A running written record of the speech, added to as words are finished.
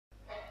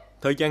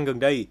Thời gian gần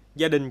đây,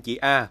 gia đình chị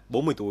A,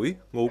 40 tuổi,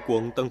 ngụ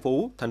quận Tân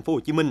Phú, thành phố Hồ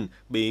Chí Minh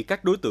bị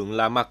các đối tượng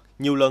lạ mặt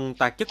nhiều lần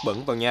tạt chất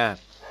bẩn vào nhà.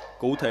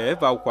 Cụ thể,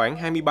 vào khoảng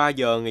 23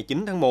 giờ ngày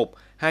 9 tháng 1,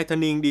 hai thanh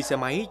niên đi xe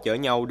máy chở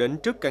nhau đến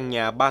trước căn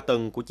nhà 3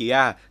 tầng của chị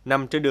A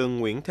nằm trên đường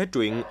Nguyễn Thế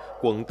Truyện,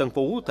 quận Tân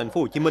Phú, thành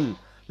phố Hồ Chí Minh.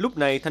 Lúc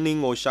này, thanh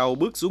niên ngồi sau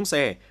bước xuống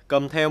xe,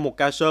 cầm theo một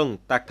ca sơn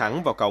tạt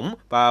thẳng vào cổng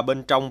và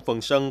bên trong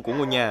phần sân của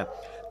ngôi nhà.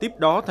 Tiếp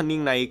đó, thanh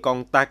niên này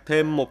còn tạt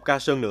thêm một ca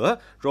sơn nữa,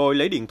 rồi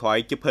lấy điện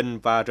thoại chụp hình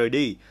và rời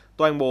đi.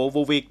 Toàn bộ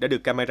vụ việc đã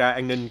được camera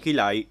an ninh ghi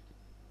lại.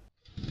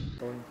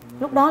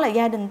 Lúc đó là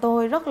gia đình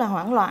tôi rất là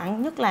hoảng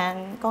loạn, nhất là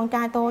con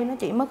trai tôi nó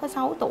chỉ mới có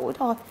 6 tuổi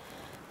thôi.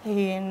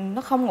 Thì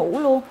nó không ngủ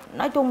luôn.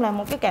 Nói chung là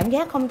một cái cảm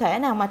giác không thể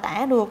nào mà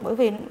tả được, bởi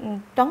vì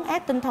trấn áp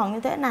tinh thần như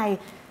thế này.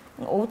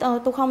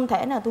 Tôi không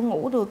thể nào tôi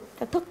ngủ được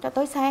thức cho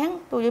tới sáng.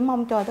 Tôi chỉ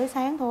mong chờ tới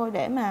sáng thôi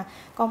để mà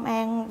công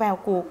an vào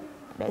cuộc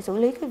để xử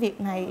lý cái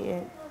việc này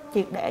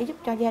triệt để giúp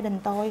cho gia đình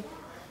tôi.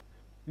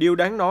 Điều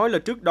đáng nói là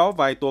trước đó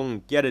vài tuần,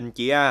 gia đình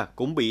chị A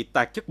cũng bị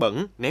tạt chất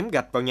bẩn, ném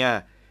gạch vào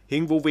nhà.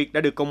 Hiện vụ việc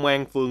đã được công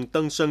an phường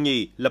Tân Sơn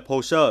Nhì lập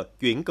hồ sơ,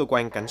 chuyển cơ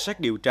quan cảnh sát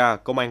điều tra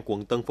công an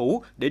quận Tân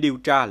Phú để điều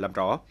tra làm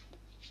rõ.